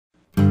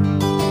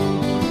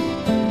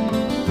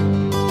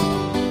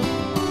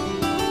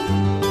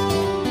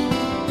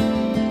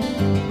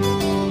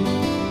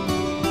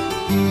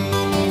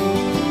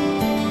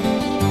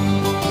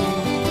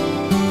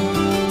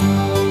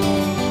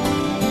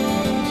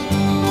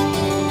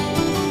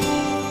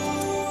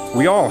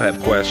We all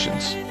have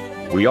questions.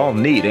 We all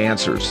need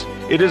answers.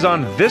 It is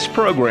on this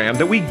program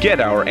that we get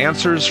our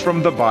answers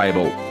from the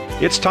Bible.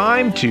 It's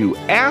time to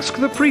Ask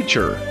the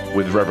Preacher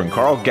with Reverend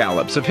Carl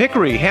Gallups of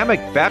Hickory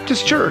Hammock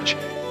Baptist Church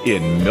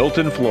in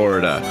Milton,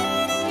 Florida.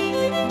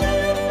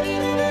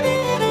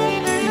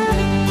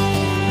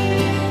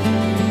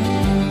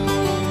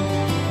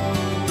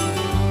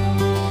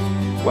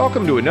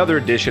 Welcome to another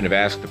edition of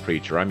Ask the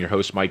Preacher. I'm your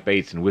host, Mike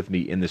Bates, and with me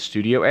in the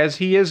studio, as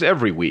he is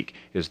every week,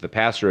 is the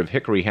pastor of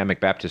Hickory Hammock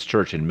Baptist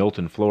Church in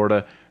Milton,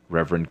 Florida,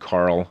 Reverend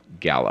Carl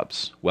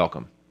Gallups.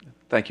 Welcome.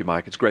 Thank you,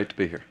 Mike. It's great to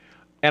be here.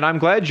 And I'm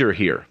glad you're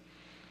here.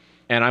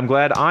 And I'm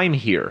glad I'm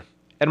here.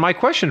 And my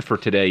question for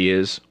today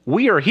is,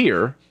 we are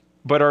here,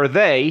 but are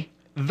they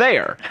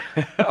there?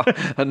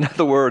 In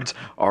other words,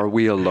 are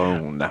we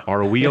alone?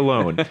 Are we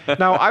alone?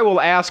 Now, I will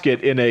ask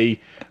it in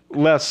a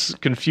less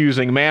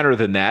confusing manner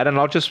than that, and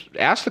I'll just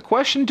ask the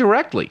question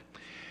directly.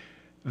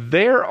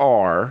 There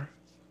are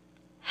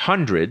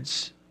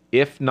hundreds,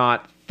 if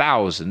not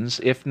thousands,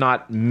 if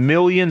not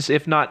millions,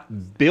 if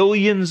not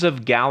billions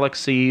of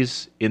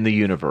galaxies in the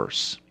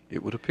universe.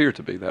 It would appear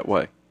to be that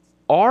way.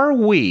 Are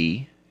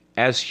we,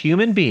 as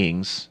human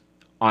beings,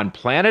 on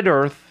planet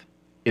Earth,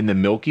 in the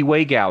Milky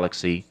Way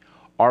galaxy,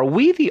 are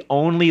we the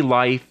only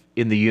life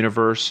in the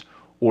universe,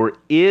 or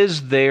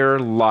is there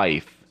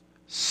life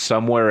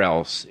somewhere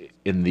else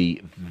in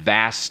the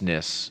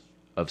vastness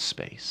of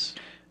space?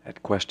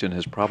 That question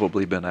has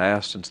probably been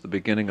asked since the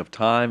beginning of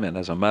time, and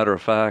as a matter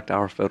of fact,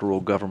 our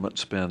federal government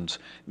spends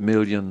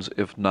millions,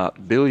 if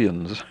not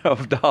billions,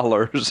 of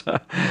dollars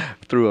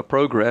through a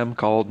program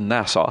called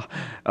NASA,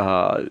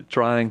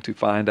 trying to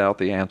find out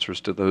the answers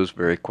to those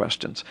very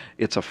questions.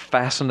 It's a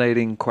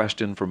fascinating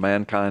question for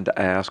mankind to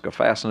ask, a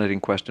fascinating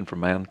question for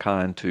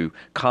mankind to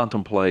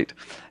contemplate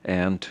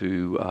and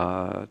to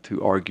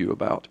argue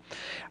about.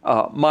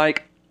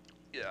 Mike,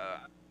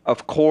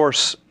 of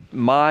course,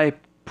 my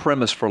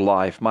premise for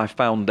life, my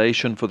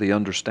foundation for the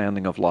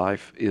understanding of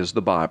life is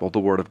the Bible, the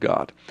Word of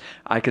God.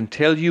 I can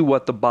tell you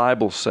what the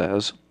Bible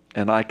says,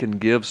 and I can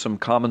give some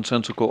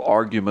commonsensical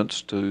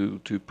arguments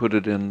to put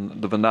it in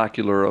the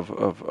vernacular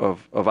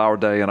of our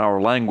day and our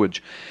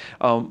language.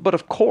 But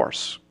of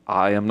course,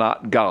 I am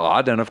not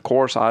God, and of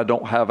course I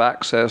don't have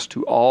access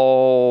to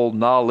all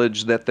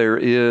knowledge that there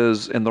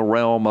is in the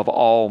realm of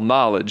all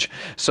knowledge.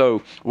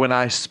 So when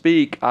I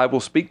speak, I will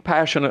speak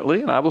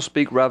passionately, and I will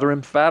speak rather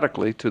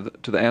emphatically to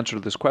the answer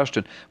to this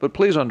question. But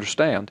please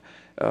understand,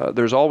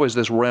 there's always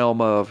this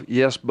realm of,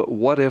 yes, but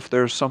what if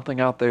there's something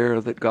out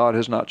there that God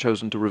has not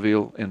chosen to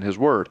reveal in His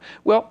Word?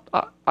 Well,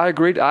 I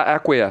agreed. I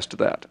acquiesce to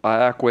that. I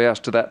acquiesce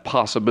to that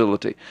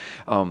possibility.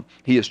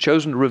 He has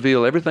chosen to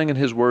reveal everything in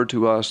His Word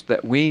to us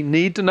that we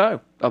need to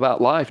know about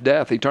life,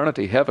 death,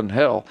 eternity, heaven,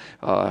 hell,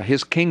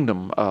 His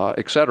kingdom,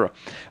 etc.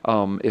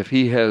 If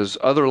He has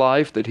other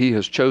life that He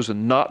has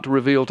chosen not to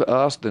reveal to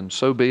us, then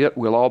so be it.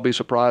 We'll all be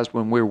surprised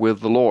when we're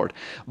with the Lord.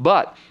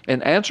 But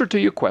in answer to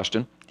your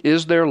question,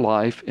 is there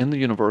life in the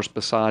universe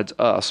besides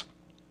us?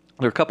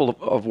 There are a couple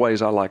of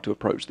ways I like to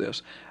approach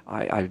this.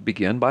 I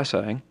begin by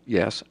saying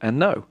yes and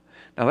no.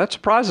 Now that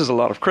surprises a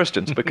lot of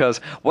Christians because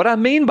what I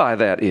mean by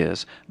that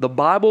is the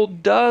Bible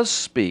does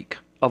speak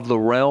of the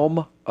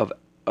realm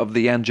of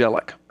the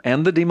angelic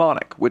and the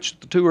demonic, which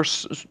the two are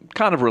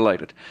kind of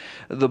related.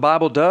 The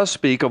Bible does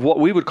speak of what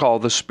we would call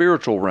the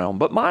spiritual realm,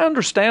 but my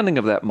understanding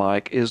of that,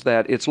 Mike, is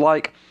that it's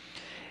like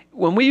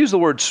when we use the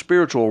word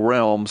spiritual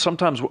realm,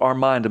 sometimes our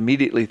mind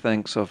immediately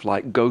thinks of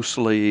like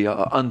ghostly,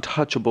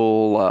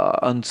 untouchable,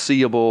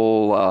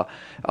 unseeable,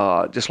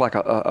 just like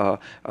a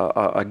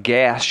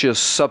gaseous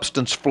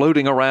substance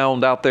floating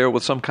around out there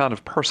with some kind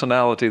of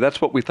personality. That's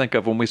what we think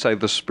of when we say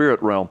the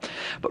spirit realm.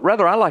 But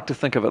rather, I like to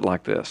think of it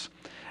like this.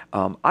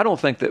 I don't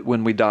think that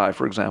when we die,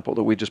 for example,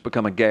 that we just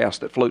become a gas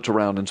that floats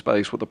around in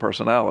space with a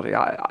personality.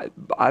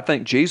 I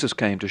think Jesus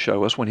came to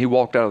show us when He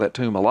walked out of that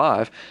tomb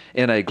alive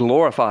in a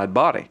glorified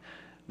body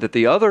that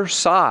the other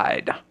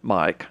side,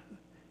 Mike,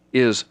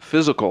 is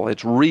physical.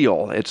 It's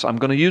real. I'm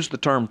going to use the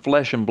term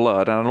flesh and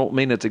blood, and I don't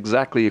mean it's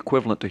exactly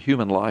equivalent to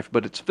human life,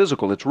 but it's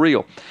physical. It's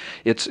real.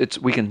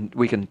 We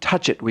can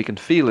touch it. We can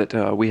feel it.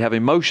 We have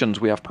emotions.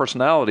 We have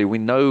personality. We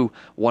know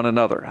one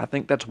another. I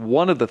think that's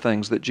one of the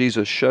things that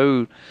Jesus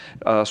showed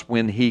us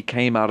when He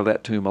came out of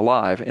that tomb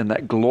alive in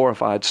that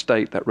glorified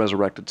state, that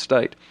resurrected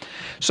state.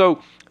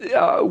 So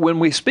when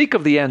we speak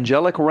of the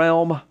angelic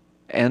realm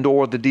and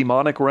or the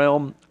demonic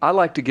realm, I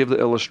like to give the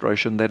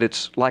illustration that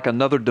it's like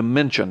another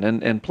dimension.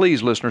 And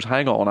please, listeners,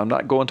 hang on. I'm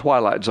not going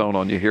Twilight Zone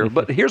on you here,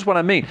 but here's what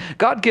I mean.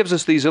 God gives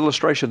us these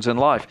illustrations in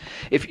life.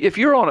 If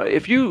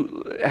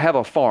you have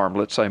a farm,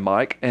 let's say,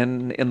 Mike,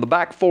 and in the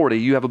back 40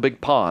 you have a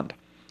big pond,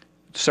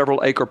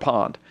 several acre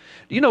pond.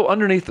 You know,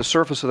 underneath the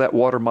surface of that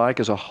water, Mike,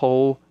 is a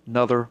whole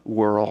nother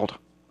world.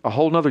 A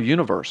whole nother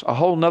universe, a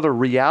whole nother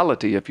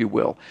reality, if you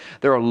will.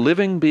 There are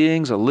living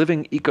beings, a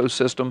living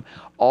ecosystem,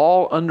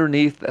 all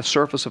underneath the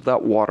surface of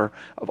that water,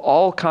 of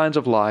all kinds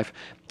of life.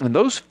 And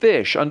those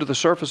fish under the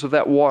surface of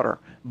that water,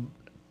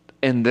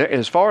 and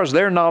as far as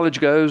their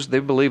knowledge goes, they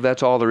believe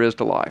that's all there is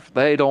to life.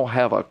 They don't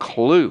have a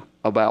clue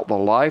about the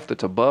life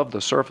that's above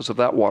the surface of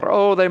that water.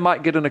 Oh, they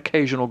might get an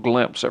occasional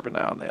glimpse every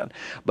now and then,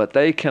 but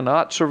they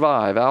cannot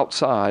survive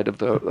outside of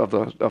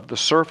the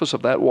surface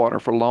of that water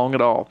for long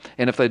at all.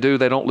 And if they do,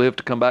 they don't live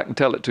to come back and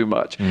tell it too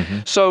much.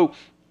 So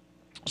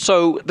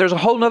there's a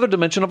whole nother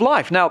dimension of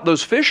life. Now,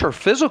 those fish are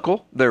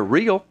physical. They're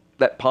real.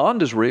 That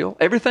pond is real.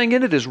 Everything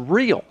in it is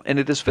real, and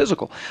it is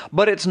physical.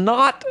 But it's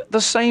not the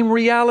same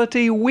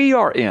reality we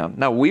are in.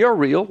 Now, we are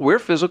real. We're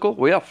physical.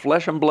 We have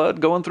flesh and blood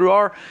going through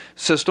our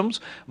systems.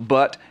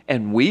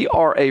 And we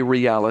are a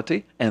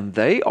reality, and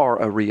they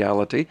are a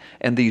reality.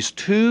 And these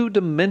two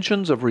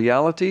dimensions of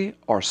reality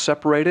are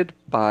separated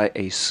by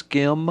a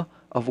skim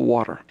of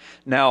water.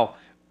 Now,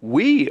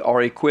 we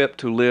are equipped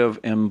to live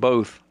in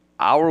both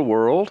our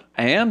world,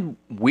 and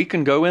we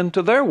can go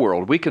into their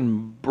world. We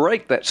can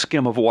break that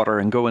skim of water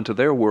and go into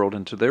their world,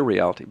 into their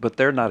reality, but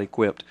they're not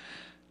equipped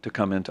to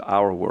come into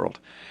our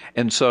world.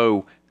 And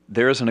so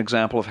there's an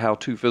example of how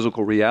two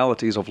physical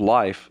realities of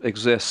life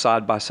exist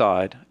side by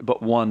side,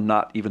 but one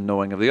not even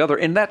knowing of the other.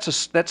 And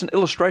that's an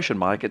illustration,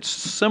 Mike. It's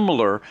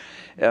similar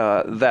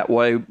that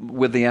way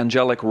with the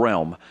angelic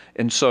realm.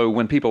 And so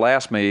when people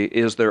ask me,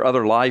 is there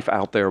other life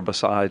out there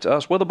besides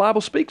us? Well, the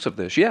Bible speaks of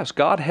this. Yes,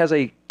 God has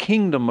a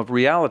kingdom of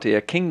reality,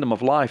 a kingdom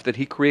of life that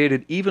He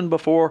created even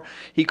before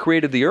He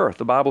created the earth.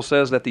 The Bible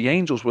says that the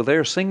angels were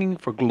there singing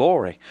for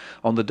glory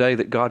on the day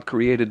that God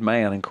created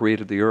man and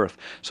created the earth.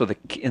 So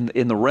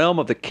in the realm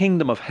of the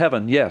kingdom of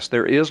heaven, yes,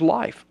 there is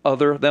life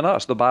other than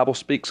us. The Bible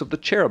speaks of the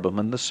cherubim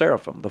and the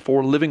seraphim, the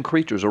four living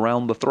creatures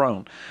around the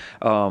throne,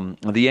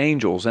 the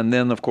angels, and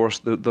then, of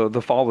course,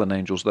 the fallen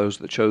angels, those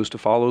that chose to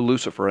follow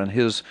Lucifer and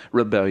his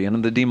rebellion,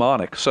 and the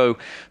demonic. So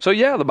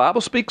yeah, the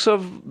Bible speaks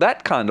of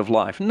that kind of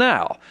life.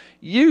 Now,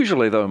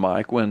 usually, though,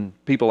 Mike, when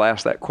people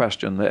ask that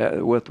question,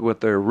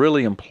 what they're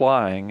really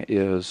implying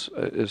is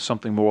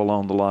something more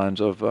along the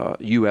lines of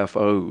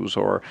UFOs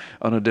or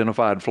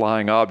unidentified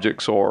flying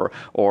objects or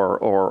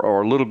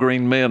little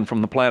green men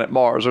from the planet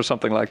Mars or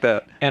something like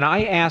that. And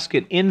I ask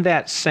it in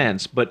that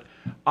sense, but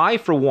I,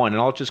 for one,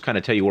 and I'll just kind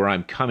of tell you where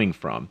I'm coming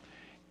from,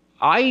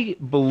 I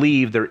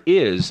believe there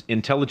is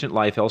intelligent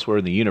life elsewhere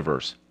in the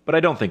universe, but I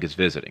don't think it's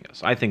visiting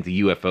us. I think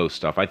the UFO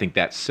stuff, I think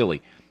that's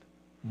silly.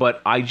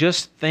 But I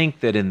just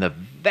think that in the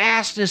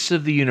vastness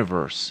of the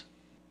universe,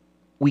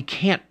 we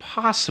can't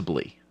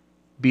possibly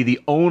be the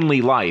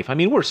only life. I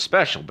mean, we're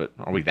special, but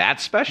are we that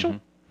special?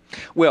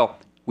 Mm-hmm. Well,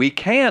 we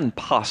can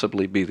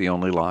possibly be the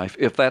only life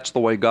if that's the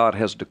way God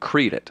has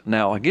decreed it.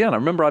 Now, again, I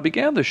remember I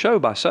began the show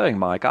by saying,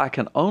 Mike, I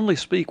can only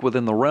speak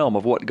within the realm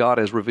of what God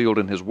has revealed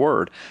in His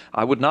Word.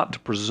 I would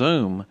not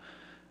presume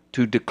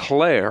to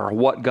declare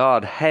what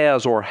God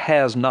has or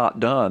has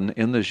not done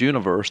in this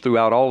universe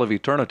throughout all of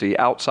eternity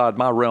outside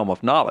my realm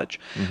of knowledge.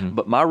 Mm-hmm.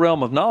 But my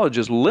realm of knowledge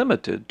is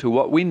limited to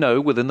what we know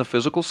within the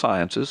physical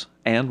sciences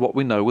and what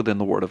we know within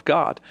the Word of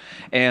God.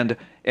 And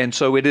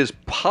so it is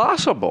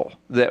possible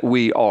that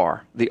we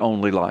are the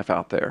only life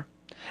out there.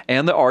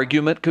 And the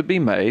argument could be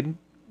made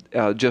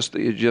just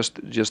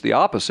the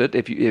opposite,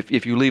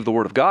 if you leave the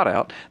Word of God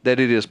out, that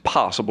it is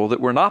possible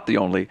that we're not the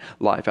only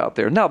life out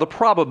there. Now, the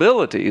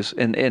probabilities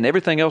and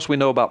everything else we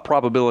know about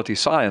probability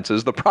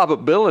sciences, the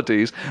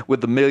probabilities with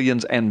the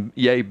millions and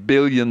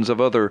billions of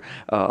other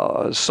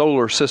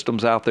solar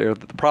systems out there,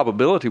 the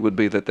probability would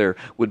be that there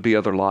would be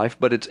other life.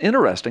 But it's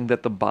interesting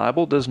that the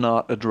Bible does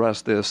not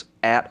address this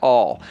at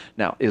all.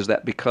 Now, is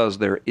that because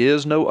there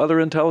is no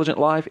other intelligent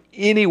life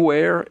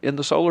anywhere in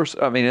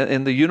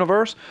in the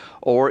universe,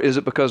 or is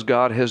it because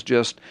God has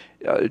just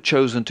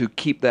chosen to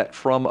keep that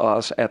from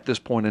us at this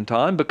point in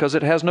time because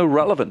it has no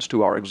relevance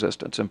to our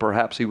existence, and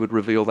perhaps He would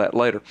reveal that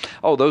later.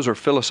 Oh, those are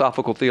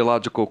philosophical,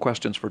 theological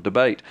questions for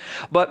debate.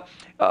 But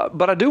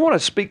I do want to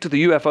speak to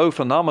the UFO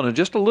phenomenon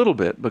just a little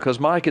bit because,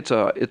 Mike, it's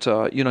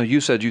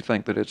you said you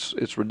think that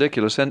it's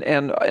ridiculous,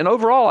 and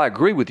overall I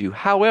agree with you.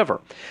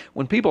 However,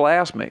 when people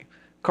ask me,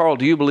 Carl,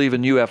 do you believe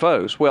in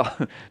UFOs? Well,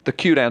 the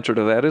cute answer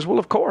to that is, well,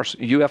 of course,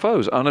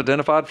 UFOs,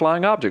 unidentified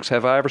flying objects.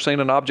 Have I ever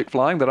seen an object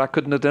flying that I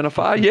couldn't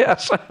identify?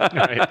 Yes.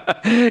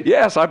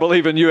 Yes, I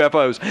believe in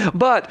UFOs.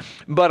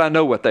 But I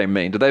know what they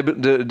mean.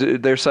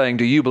 They're saying,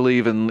 do you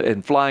believe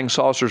in flying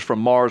saucers from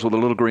Mars with a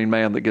little green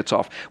man that gets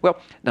off? Well,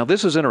 now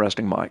this is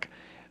interesting, Mike.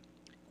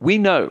 We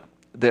know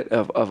that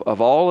of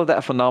all of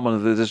that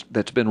phenomena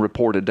that's been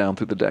reported down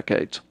through the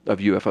decades of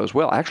UFOs,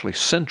 well, actually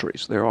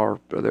centuries. There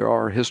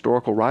are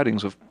historical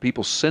writings of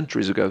people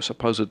centuries ago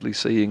supposedly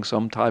seeing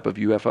some type of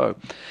UFO.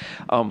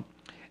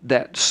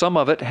 That some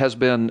of it has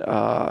been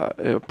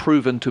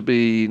proven to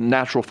be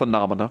natural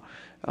phenomena,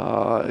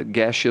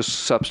 gaseous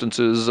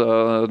substances,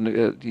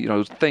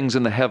 things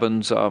in the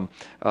heavens,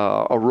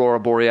 aurora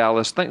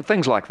borealis,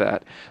 things like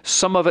that.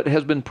 Some of it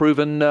has been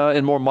proven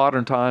in more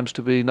modern times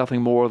to be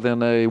nothing more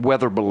than a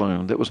weather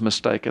balloon that was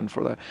mistaken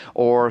for that,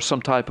 or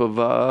some type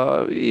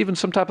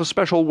of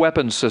special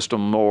weapons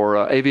system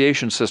or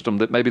aviation system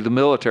that maybe the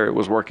military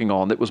was working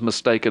on that was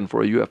mistaken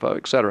for a UFO,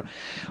 etc.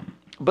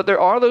 But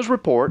there are those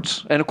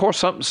reports, and of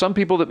course some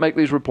people that make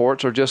these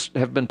reports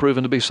have been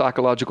proven to be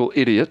psychological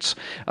idiots,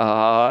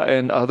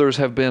 and others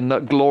have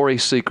been glory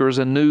seekers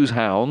and news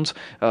hounds,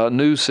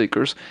 news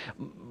seekers.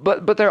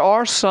 but there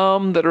are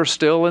some that are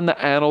still in the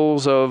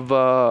annals of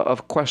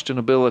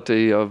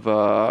questionability. Of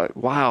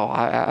wow,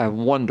 I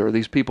wonder,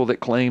 these people that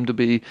claim to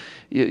be,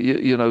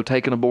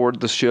 taken aboard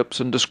the ships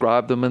and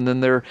describe them, and then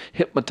they're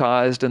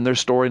hypnotized, and their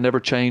story never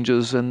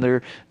changes,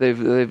 and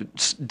they've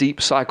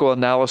deep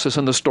psychoanalysis,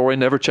 and the story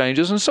never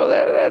changes, and so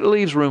that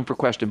leaves room for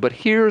question. But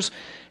here's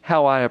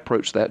how I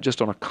approach that,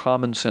 just on a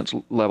common sense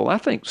level. I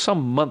think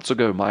some months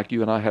ago, Mike,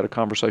 you and I had a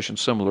conversation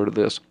similar to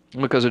this,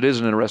 because it is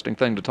an interesting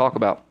thing to talk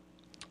about.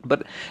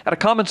 But at a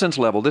common sense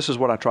level, this is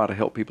what I try to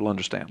help people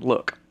understand.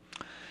 Look,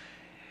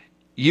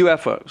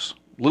 UFOs,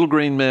 little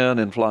green men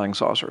in flying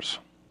saucers,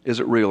 is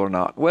it real or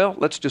not? Well,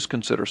 let's just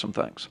consider some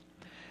things.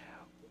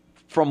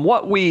 From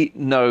what we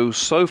know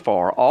so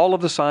far, all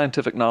of the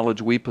scientific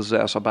knowledge we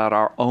possess about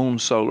our own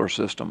solar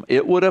system,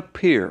 it would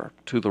appear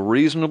to the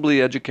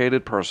reasonably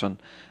educated person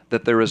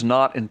that there is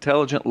not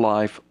intelligent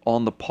life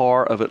on the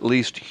par of at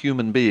least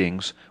human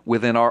beings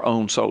within our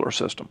own solar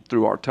system.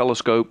 Through our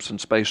telescopes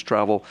and space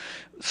travel,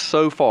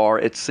 so far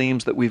it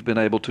seems that we've been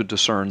able to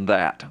discern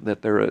that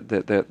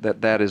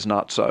is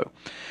not so.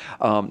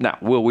 Now,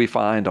 will we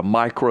find a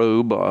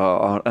microbe,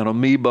 an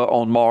amoeba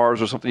on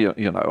Mars or something?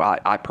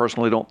 I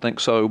personally don't think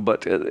so,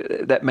 but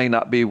that may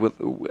not be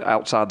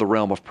outside the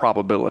realm of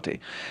probability.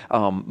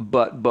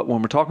 But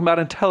when we're talking about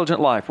intelligent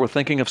life, we're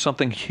thinking of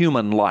something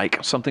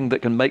human-like, something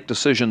that can make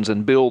decisions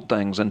and build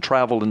things and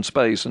travel in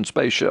space and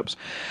spaceships.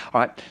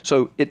 All right.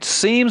 So it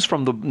seems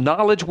from the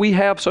knowledge we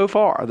have so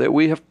far that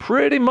we have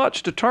pretty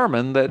much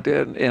determined that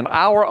in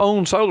our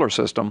own solar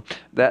system,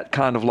 that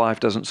kind of life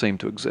doesn't seem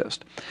to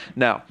exist.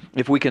 Now,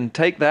 if we can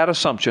take that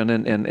assumption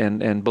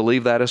and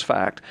believe that as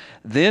fact,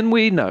 then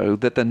we know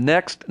that the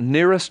next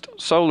nearest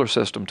solar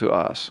system to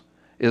us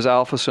is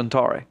Alpha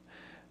Centauri.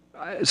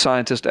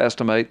 Scientists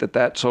estimate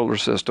that solar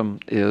system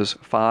is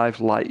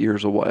 5 light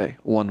years away,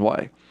 one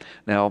way.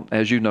 Now,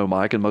 as you know,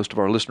 Mike, and most of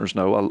our listeners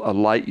know, a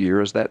light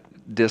year is that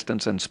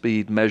distance and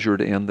speed measured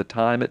in the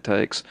time it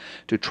takes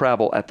to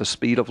travel at the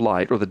speed of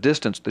light, or the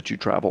distance that you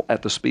travel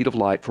at the speed of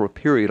light for a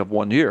period of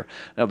 1 year.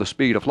 Now, the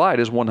speed of light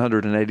is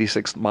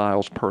 186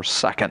 miles per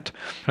second.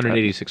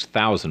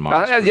 186,000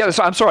 miles. Yes,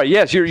 I'm sorry.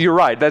 Yes, you're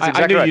right. That's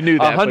exactly right. I knew you knew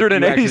that.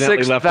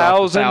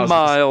 186,000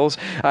 miles.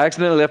 I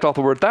accidentally left off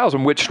the word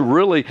thousand, which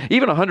really,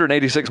 even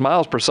 186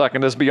 miles per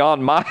second is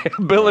beyond my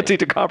ability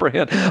to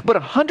comprehend. But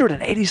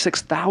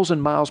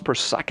 186,000 miles per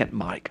second,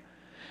 Mike,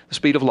 the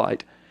speed of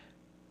light,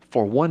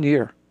 for 1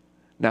 year.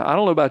 Now, I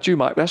don't know about you,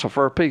 Mike, that's a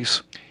fair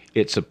piece.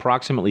 It's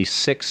approximately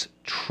 6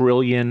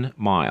 trillion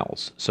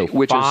miles. So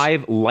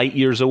 5 light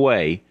years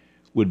away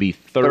would be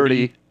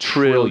 30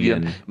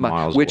 trillion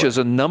miles which away. Is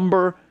a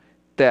number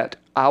that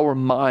our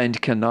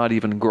mind cannot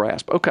even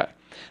grasp. Okay,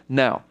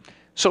 now,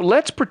 so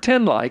let's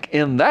pretend like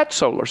in that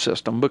solar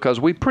system, because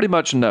we pretty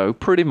much know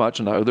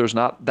there's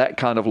not that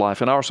kind of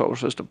life in our solar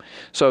system.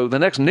 So the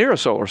next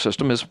nearest solar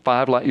system is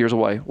 5 light years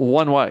away,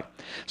 one way.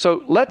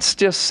 So let's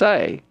just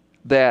say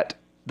that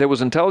there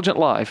was intelligent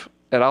life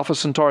at Alpha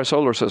Centauri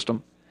solar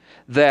system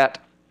that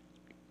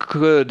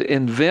could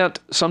invent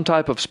some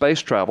type of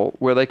space travel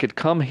where they could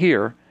come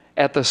here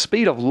at the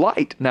speed of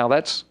light. Now,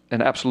 that's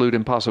an absolute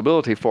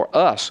impossibility for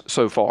us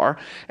so far,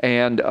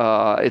 and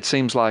it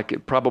seems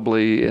like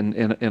probably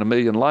in a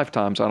million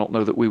lifetimes, I don't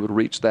know that we would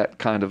reach that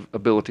kind of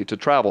ability to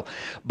travel.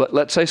 But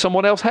let's say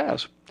someone else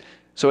has.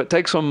 So it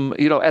takes them,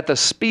 at the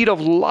speed of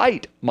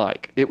light,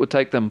 Mike, it would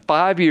take them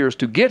 5 years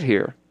to get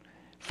here,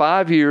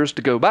 5 years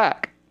to go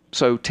back.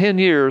 So 10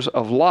 years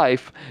of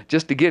life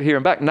just to get here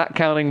and back, not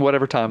counting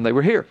whatever time they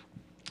were here.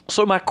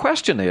 So my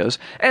question is,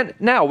 and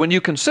now when you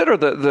consider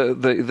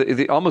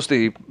the almost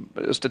the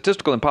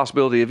statistical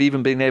impossibility of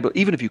even being able,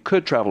 even if you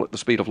could travel at the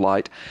speed of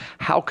light,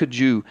 how could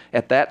you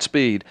at that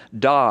speed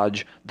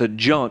dodge the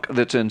junk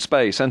that's in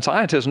space? And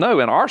scientists know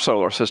in our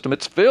solar system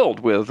it's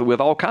filled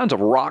with all kinds of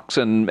rocks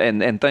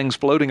and things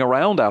floating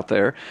around out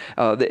there.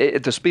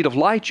 At the speed of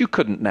light, you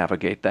couldn't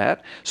navigate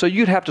that. So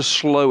you'd have to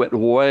slow it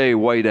way,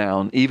 way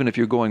down, even if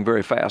you're going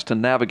very fast, to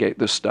navigate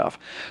this stuff.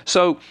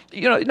 So,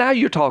 now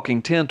you're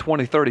talking 10,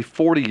 20, 30,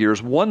 40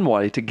 years one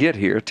way to get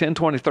here, 10,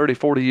 20, 30,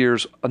 40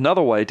 years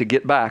another way to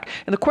get back.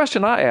 And the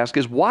question I ask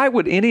is, why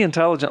would any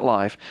intelligent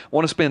life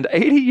want to spend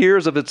 80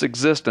 years of its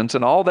existence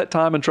and all that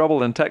time and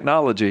trouble and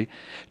technology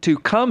to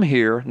come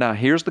here, now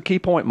here's the key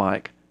point,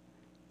 Mike,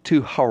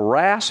 to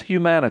harass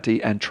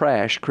humanity and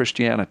trash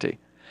Christianity?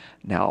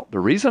 Now, the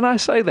reason I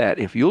say that,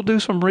 if you'll do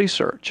some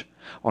research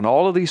on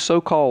all of these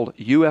so-called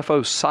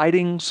UFO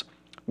sightings,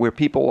 where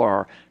people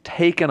are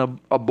taken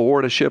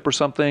aboard a ship or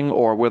something,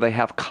 or where they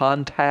have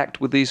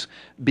contact with these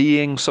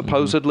beings,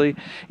 supposedly,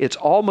 it's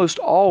almost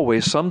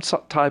always some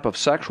type of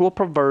sexual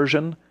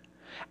perversion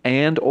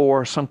and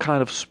or some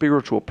kind of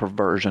spiritual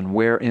perversion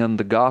wherein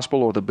the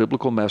gospel or the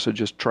biblical message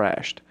is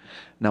trashed.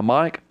 Now,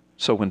 Mike,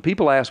 so when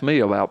people ask me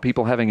about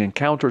people having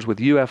encounters with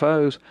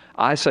UFOs,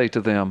 I say to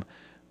them,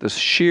 the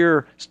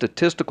sheer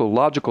statistical,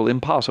 logical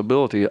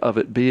impossibility of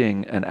it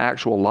being an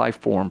actual life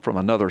form from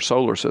another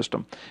solar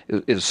system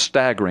is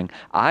staggering.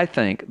 I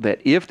think that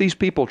if these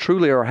people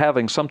truly are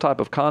having some type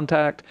of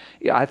contact,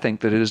 I think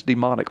that it is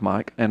demonic,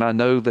 Mike. And I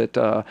know that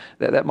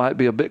that might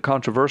be a bit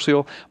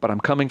controversial, but I'm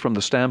coming from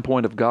the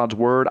standpoint of God's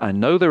Word. I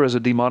know there is a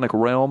demonic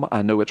realm.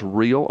 I know it's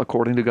real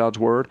according to God's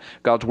Word.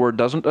 God's Word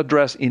doesn't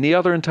address any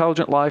other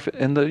intelligent life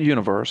in the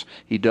universe.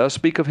 He does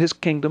speak of His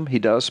kingdom. He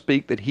does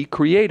speak that He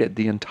created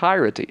the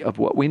entirety of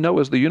what we know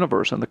as the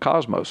universe and the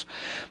cosmos.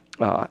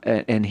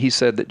 And He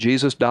said that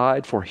Jesus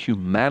died for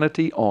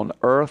humanity on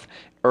earth.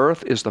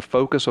 Earth is the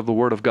focus of the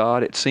Word of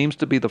God. It seems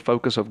to be the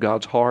focus of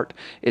God's heart.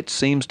 It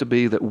seems to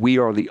be that we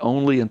are the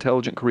only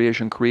intelligent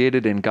creation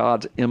created in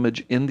God's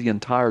image in the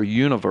entire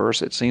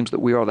universe. It seems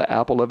that we are the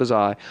apple of His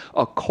eye,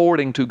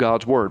 according to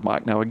God's Word,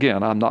 Mike. Now,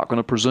 again, I'm not going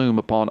to presume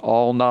upon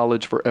all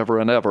knowledge forever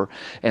and ever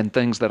and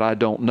things that I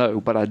don't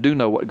know, but I do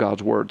know what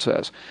God's Word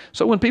says.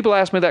 So when people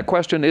ask me that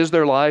question, is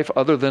there life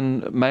other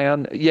than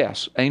man?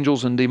 Yes.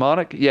 Angels and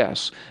demonic?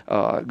 Yes.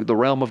 The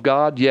realm of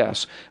God?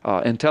 Yes.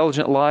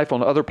 Intelligent life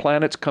on other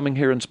planets coming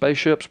here in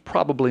spaceships?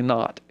 Probably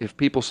not. If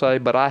people say,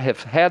 but I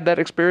have had that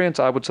experience,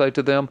 I would say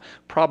to them,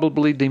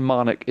 probably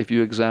demonic if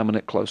you examine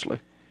it closely.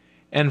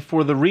 And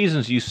for the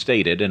reasons you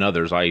stated, and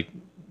others, I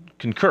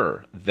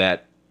concur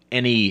that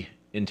any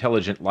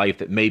intelligent life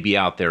that may be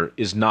out there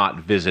is not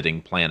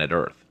visiting planet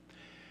Earth.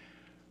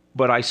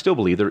 But I still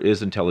believe there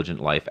is intelligent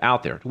life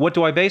out there. What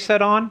do I base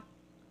that on?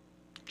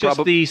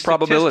 Just the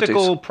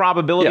statistical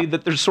probability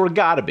that there's sort of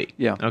got to be.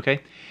 Yeah.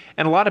 Okay?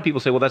 And a lot of people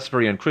say, well, that's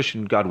very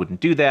unchristian. God wouldn't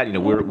do that. You know,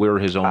 we're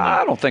His own.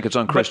 I don't think it's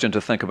unchristian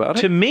to think about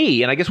it. To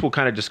me, and I guess we'll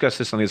kind of discuss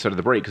this on the other side of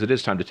the break because it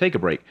is time to take a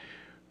break.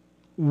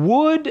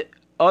 Would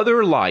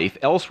other life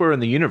elsewhere in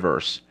the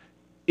universe,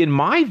 in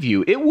my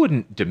view, it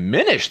wouldn't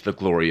diminish the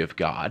glory of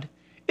God.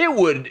 It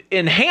would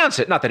enhance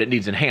it. Not that it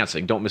needs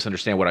enhancing. Don't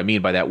misunderstand what I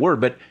mean by that word.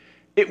 But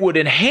it would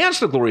enhance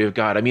the glory of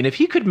God. I mean, if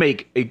He could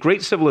make a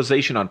great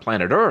civilization on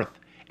planet Earth,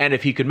 and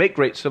if He could make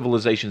great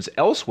civilizations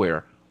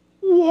elsewhere,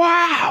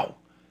 wow!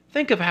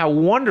 Think of how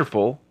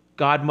wonderful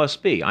God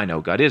must be. I know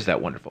God is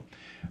that wonderful.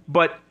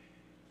 But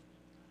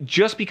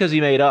just because He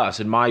made us,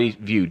 in my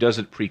view,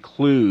 doesn't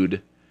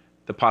preclude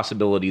the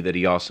possibility that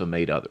He also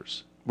made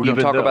others. We're going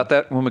to talk about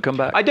that when we come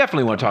back. I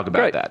definitely want to talk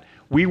about that.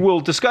 We will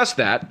discuss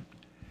that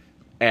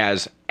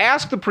as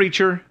Ask the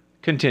Preacher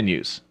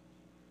continues.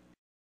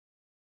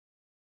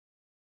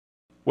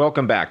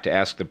 Welcome back to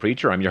Ask the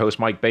Preacher. I'm your host,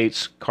 Mike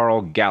Bates.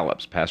 Carl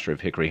Gallups, pastor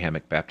of Hickory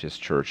Hammock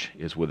Baptist Church,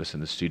 is with us in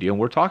the studio, and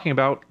we're talking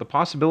about the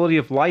possibility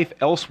of life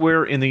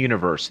elsewhere in the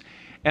universe.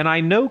 And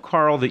I know,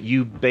 Carl, that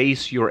you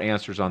base your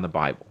answers on the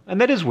Bible, and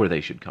that is where they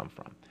should come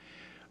from.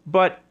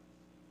 But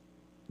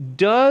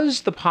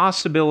does the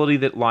possibility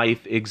that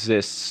life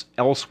exists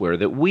elsewhere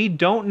that we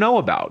don't know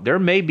about, there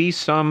may be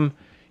some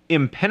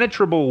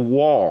impenetrable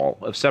wall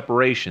of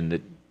separation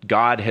that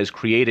God has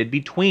created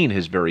between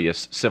His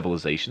various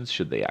civilizations,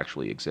 should they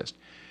actually exist.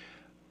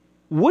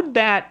 Would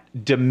that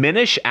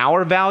diminish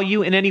our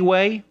value in any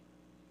way?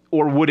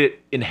 Or would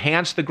it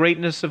enhance the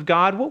greatness of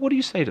God? What do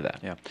you say to that?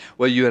 Yeah.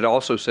 Well, you had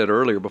also said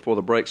earlier before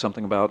the break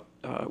something about,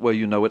 well,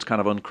 you know, it's kind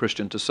of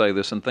unchristian to say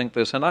this and think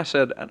this. And I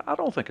said, and I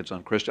don't think it's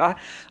unchristian.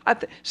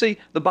 See,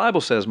 the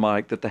Bible says,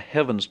 Mike, that the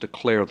heavens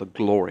declare the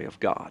glory of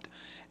God.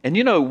 And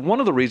you know, one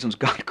of the reasons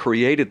God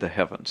created the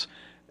heavens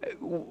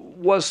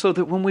was so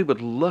that when we would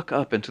look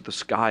up into the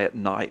sky at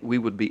night, we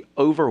would be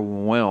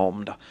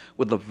overwhelmed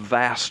with the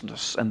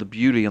vastness and the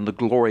beauty and the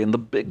glory and the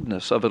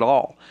bigness of it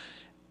all,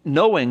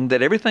 knowing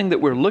that everything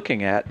that we're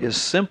looking at is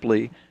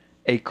simply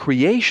a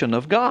creation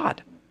of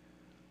God.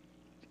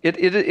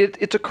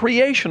 It's a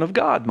creation of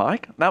God,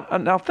 Mike.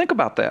 Now think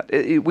about that.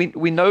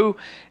 We know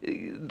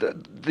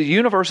the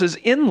universe is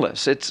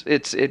endless.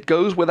 It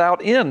goes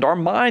without end. Our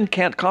mind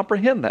can't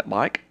comprehend that,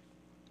 Mike.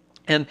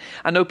 And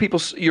I know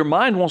your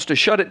mind wants to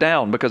shut it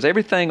down because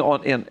everything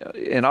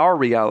in our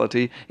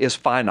reality is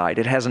finite.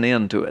 It has an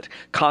end to it.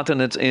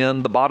 Continents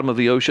end, the bottom of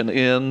the ocean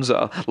ends,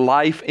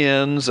 life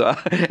ends,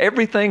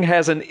 everything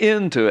has an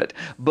end to it.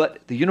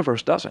 But the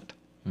universe doesn't.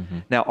 Mm-hmm.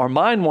 Now, our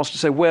mind wants to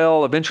say,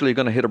 well, eventually you're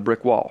going to hit a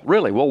brick wall.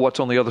 Really? Well, what's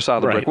on the other side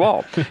of the brick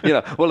wall?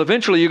 Well,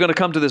 eventually you're going to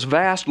come to this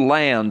vast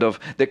land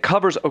that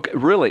covers, okay,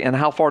 really, and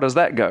how far does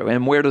that go?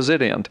 And where does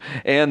it end?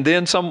 And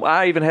then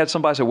I even had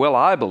somebody say, well,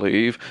 I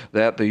believe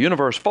that the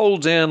universe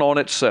folds in on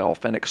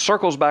itself and it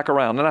circles back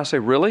around. And I say,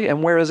 really?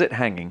 And where is it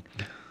hanging?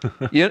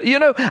 You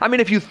know, I mean,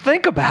 if you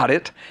think about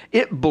it,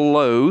 it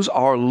blows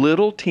our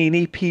little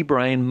teeny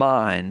pea-brain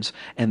minds.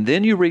 And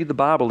then you read the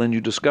Bible and you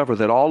discover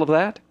that all of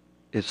that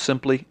is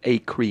simply a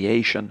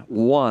creation,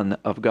 one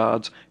of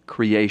God's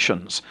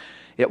creations.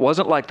 It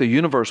wasn't like the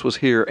universe was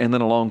here and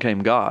then along came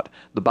God.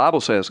 The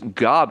Bible says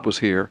God was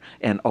here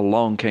and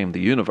along came the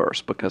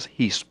universe because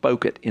he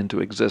spoke it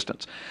into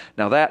existence.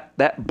 Now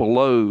that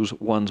blows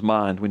one's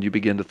mind when you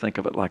begin to think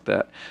of it like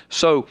that.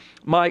 So,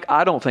 Mike,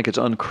 I don't think it's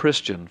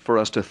unchristian for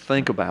us to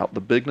think about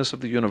the bigness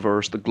of the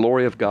universe, the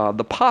glory of God,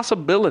 the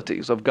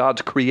possibilities of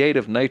God's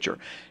creative nature.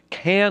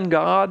 Can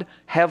God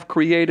have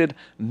created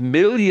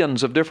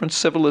millions of different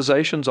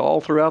civilizations all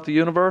throughout the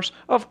universe?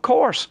 Of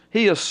course.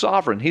 He is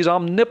sovereign. He's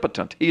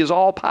omnipotent. He is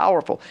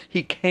all-powerful.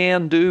 He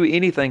can do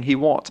anything he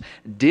wants.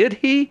 Did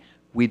he?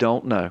 We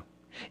don't know.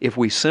 If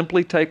we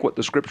simply take what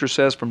the Scripture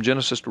says from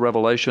Genesis to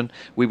Revelation,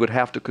 we would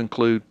have to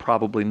conclude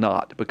probably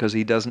not, because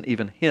he doesn't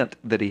even hint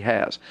that he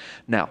has.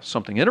 Now,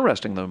 something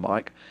interesting though,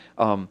 Mike,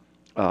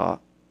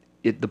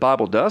 the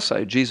Bible does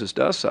say, Jesus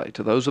does say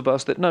to those of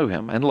us that know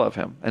him and love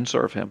him and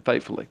serve him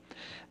faithfully,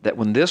 that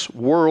when this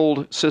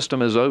world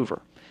system is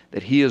over,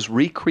 that he is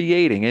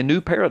recreating a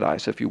new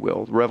paradise, if you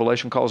will.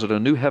 Revelation calls it a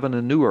new heaven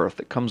and new earth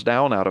that comes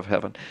down out of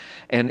heaven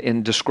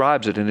and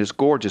describes it, and it's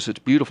gorgeous, it's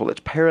beautiful,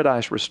 it's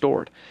paradise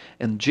restored.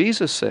 And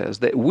Jesus says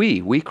that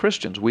we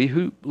Christians, we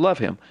who love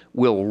him,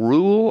 will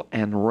rule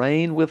and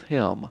reign with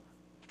him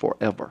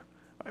forever.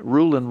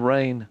 Rule and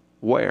reign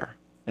where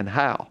and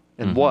how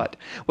and what?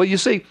 Well, you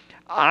see,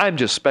 I'm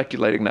just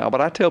speculating now,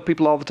 but I tell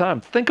people all the time,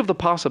 think of the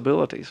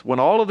possibilities. When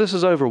all of this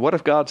is over, what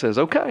if God says,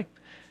 okay,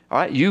 all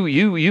right,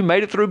 you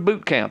made it through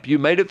boot camp. You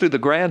made it through the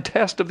grand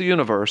test of the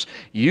universe.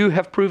 You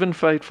have proven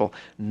faithful.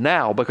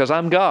 Now, because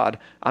I'm God,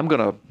 I'm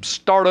going to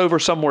start over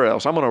somewhere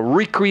else. I'm going to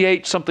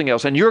recreate something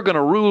else, and you're going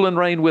to rule and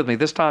reign with me.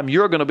 This time,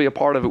 you're going to be a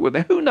part of it with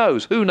me. Who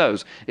knows? Who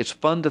knows? It's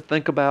fun to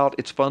think about.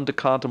 It's fun to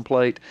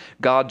contemplate.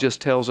 God just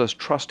tells us,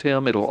 trust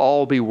him. It'll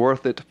all be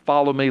worth it.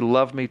 Follow me,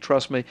 love me,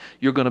 trust me.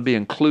 You're going to be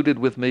included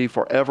with me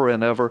forever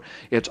and ever.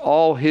 It's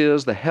all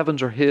his. The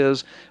heavens are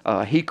his.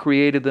 He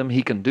created them.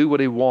 He can do what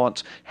he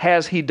wants.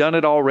 Has he done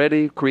it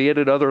already,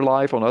 created other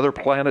life on other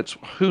planets?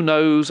 Who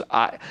knows?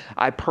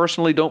 I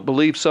personally don't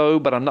believe so,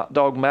 but I'm not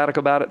dogmatic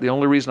about it. The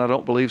only reason I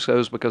don't believe so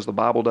is because the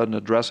Bible doesn't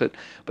address it,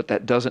 but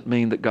that doesn't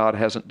mean that God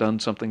hasn't done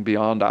something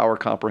beyond our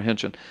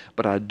comprehension.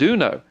 But I do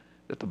know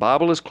that the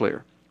Bible is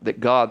clear that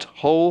God's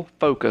whole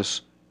focus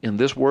in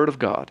this Word of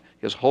God,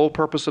 his whole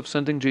purpose of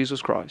sending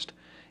Jesus Christ,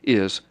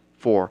 is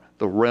for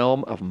the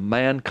realm of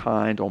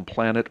mankind on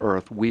planet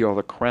Earth. We are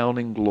the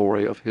crowning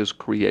glory of his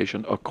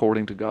creation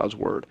according to God's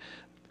Word.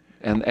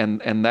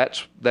 And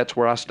that's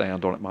where I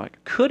stand on it, Mike.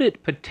 Could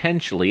it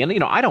potentially,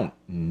 and I don't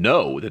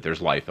know that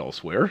there's life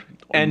elsewhere,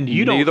 and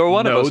you Neither don't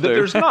one of know us that do.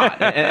 there's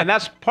not, and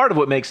that's part of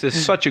what makes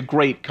this such a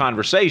great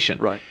conversation.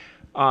 Right.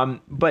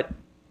 But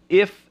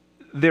if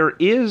there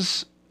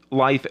is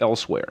life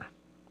elsewhere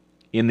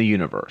in the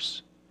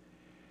universe,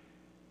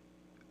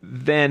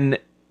 then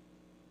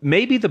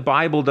maybe the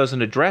Bible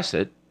doesn't address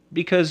it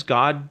because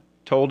God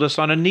told us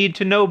on a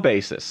need-to-know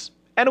basis,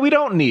 and we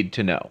don't need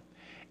to know.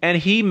 And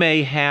he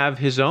may have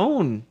his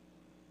own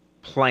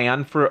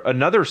plan for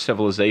another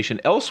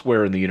civilization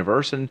elsewhere in the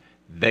universe, and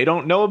they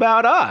don't know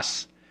about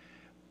us.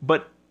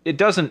 But it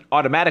doesn't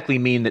automatically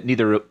mean that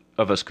neither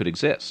of us could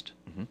exist,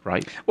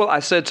 right? Well, I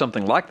said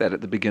something like that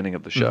at the beginning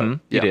of the show.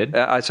 You did.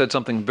 I said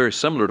something very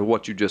similar to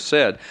what you just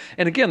said.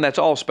 And again, that's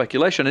all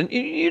speculation. And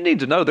you need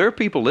to know there are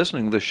people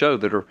listening to the show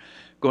that are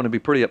going to be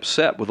pretty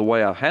upset with the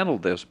way I've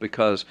handled this,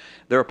 because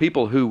there are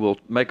people who will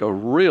make a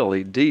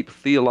really deep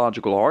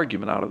theological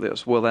argument out of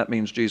this. Well, that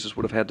means Jesus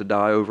would have had to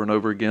die over and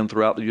over again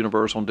throughout the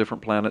universe on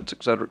different planets,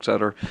 et cetera, et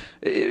cetera.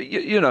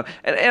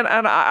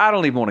 And I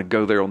don't even want to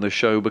go there on this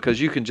show, because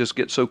you can just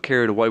get so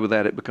carried away with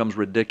that it becomes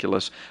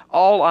ridiculous.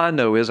 All I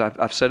know is,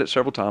 I've said it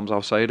several times,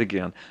 I'll say it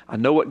again, I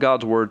know what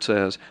God's Word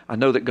says. I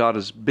know that God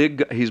is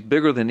big. He's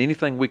bigger than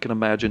anything we can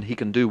imagine. He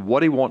can do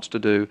what he wants to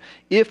do.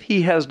 If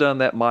he has done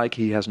that, Mike,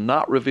 he has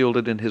not revealed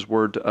it in his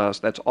Word to us.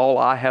 That's all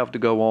I have to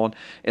go on.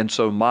 And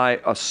so my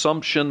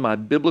assumption, my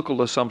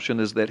biblical assumption,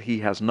 is that he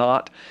has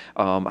not.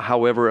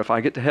 However, if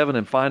I get to heaven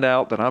and find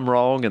out that I'm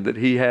wrong and that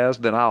he has,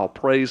 then I'll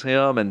praise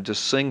him and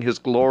just sing his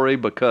glory,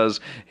 because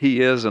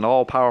he is an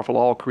all-powerful,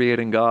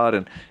 all-creating God.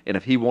 And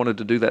if he wanted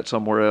to do that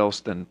somewhere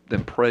else, then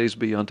praise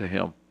be unto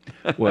him.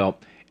 Well,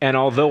 and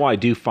although I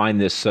do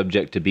find this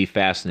subject to be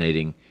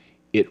fascinating,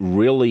 it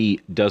really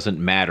doesn't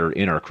matter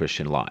in our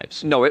Christian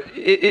lives. No,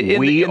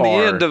 in the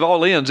end of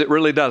all ends, it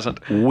really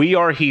doesn't. We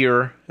are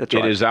here. That's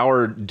It right. is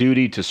our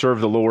duty to serve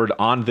the Lord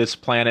on this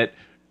planet,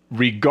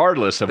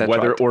 regardless of That's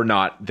whether right. or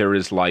not there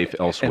is life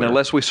elsewhere. And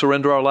unless we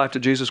surrender our life to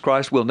Jesus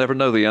Christ, we'll never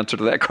know the answer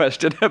to that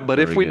question. But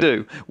if we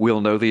do,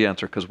 we'll know the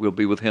answer, because we'll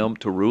be with him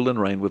to rule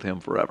and reign with him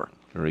forever.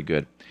 Very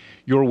good.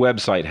 Your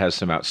website has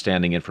some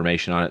outstanding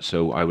information on it,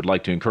 so I would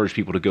like to encourage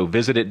people to go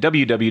visit it,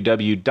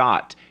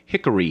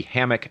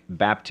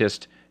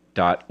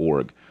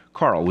 www.hickoryhammockbaptist.org.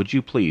 Carl, would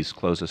you please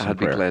close us in I'd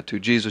be prayer? glad to.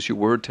 Jesus, your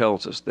word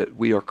tells us that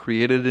we are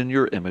created in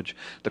your image,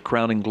 the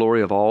crowning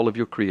glory of all of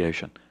your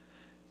creation.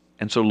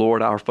 And so,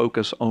 Lord, our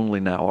focus only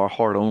now, our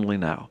heart only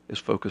now, is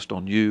focused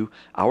on you,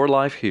 our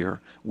life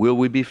here. Will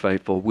we be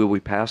faithful? Will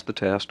we pass the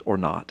test or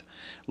not?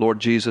 Lord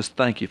Jesus,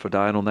 thank you for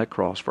dying on that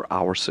cross for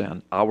our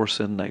sin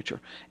nature.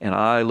 And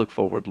I look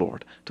forward,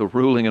 Lord, to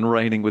ruling and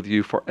reigning with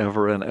you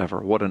forever and ever.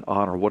 What an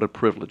honor, what a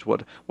privilege,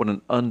 what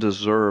an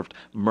undeserved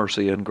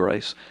mercy and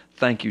grace.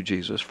 Thank you,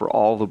 Jesus, for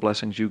all the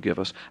blessings you give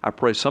us. I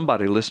pray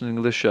somebody listening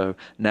to this show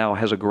now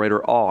has a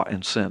greater awe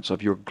and sense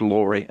of your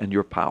glory and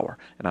your power.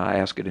 And I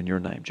ask it in your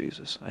name,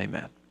 Jesus.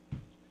 Amen.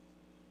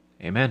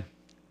 Amen.